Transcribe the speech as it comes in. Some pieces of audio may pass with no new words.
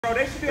Bro,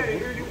 they should be able to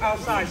hear you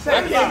outside.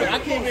 I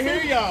can't even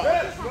hear y'all.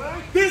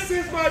 This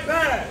is my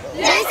bag.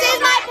 This is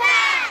my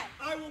path.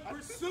 I will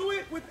pursue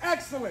it with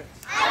excellence.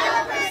 I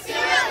will pursue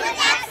it with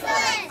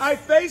excellence. I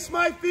face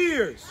my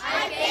fears.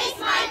 I face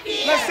my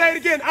fears. Let's say it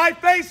again. I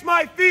face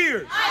my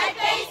fears. I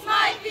face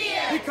my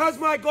fears. Because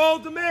my goal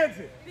demands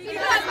it.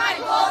 Because my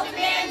goal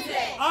demands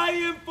it. I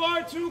am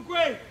far too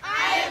great.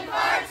 I am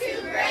far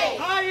too great.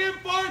 I am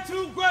far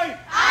too great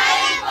I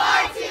am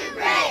far too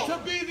great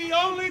to be the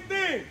only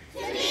thing to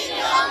be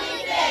the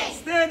only thing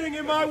standing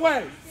in my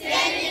way.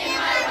 standing in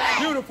my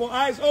way. Beautiful.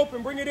 Eyes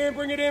open. Bring it in.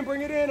 Bring it in.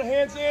 Bring it in.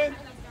 Hands in.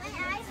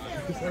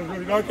 It's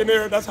really dark in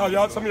there. That's how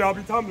y'all. Some of y'all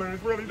be tumbling.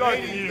 It's really dark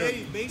in here.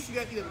 Ladies, make sure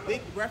you got to eat a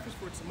big breakfast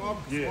for tomorrow.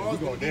 Yeah, Tomorrow's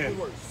we going to going be in.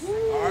 worse.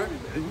 All right?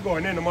 We're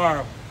going in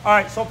tomorrow. All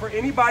right. So for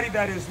anybody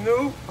that is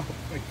new,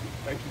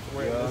 thank you for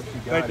wearing this.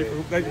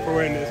 Thank you for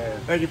wearing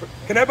this. Thank you.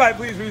 Can everybody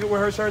please read what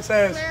her shirt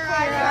says?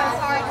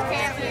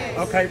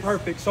 Okay,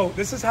 perfect. So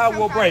this is how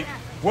we'll break.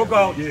 We'll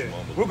go. Yeah.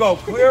 We'll go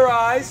clear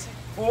eyes,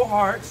 full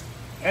hearts,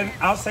 and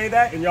I'll say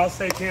that, and y'all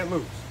say can't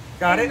lose.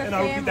 Got it? And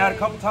I'll repeat that a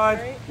couple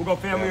times. We'll go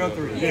family on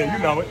three. Yeah,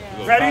 you know it.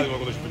 Ready?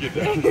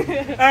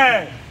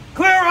 Hey,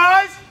 clear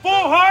eyes, full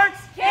hearts.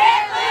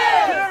 Can't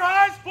lose. Clear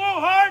eyes, full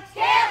hearts.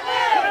 Can't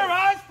lose. Clear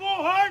eyes,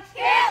 full hearts.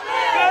 Can't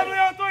lose. Family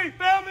on three.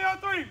 Family on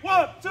three.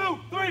 1, 2,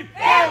 3.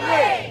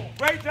 Family.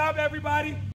 Great job, everybody.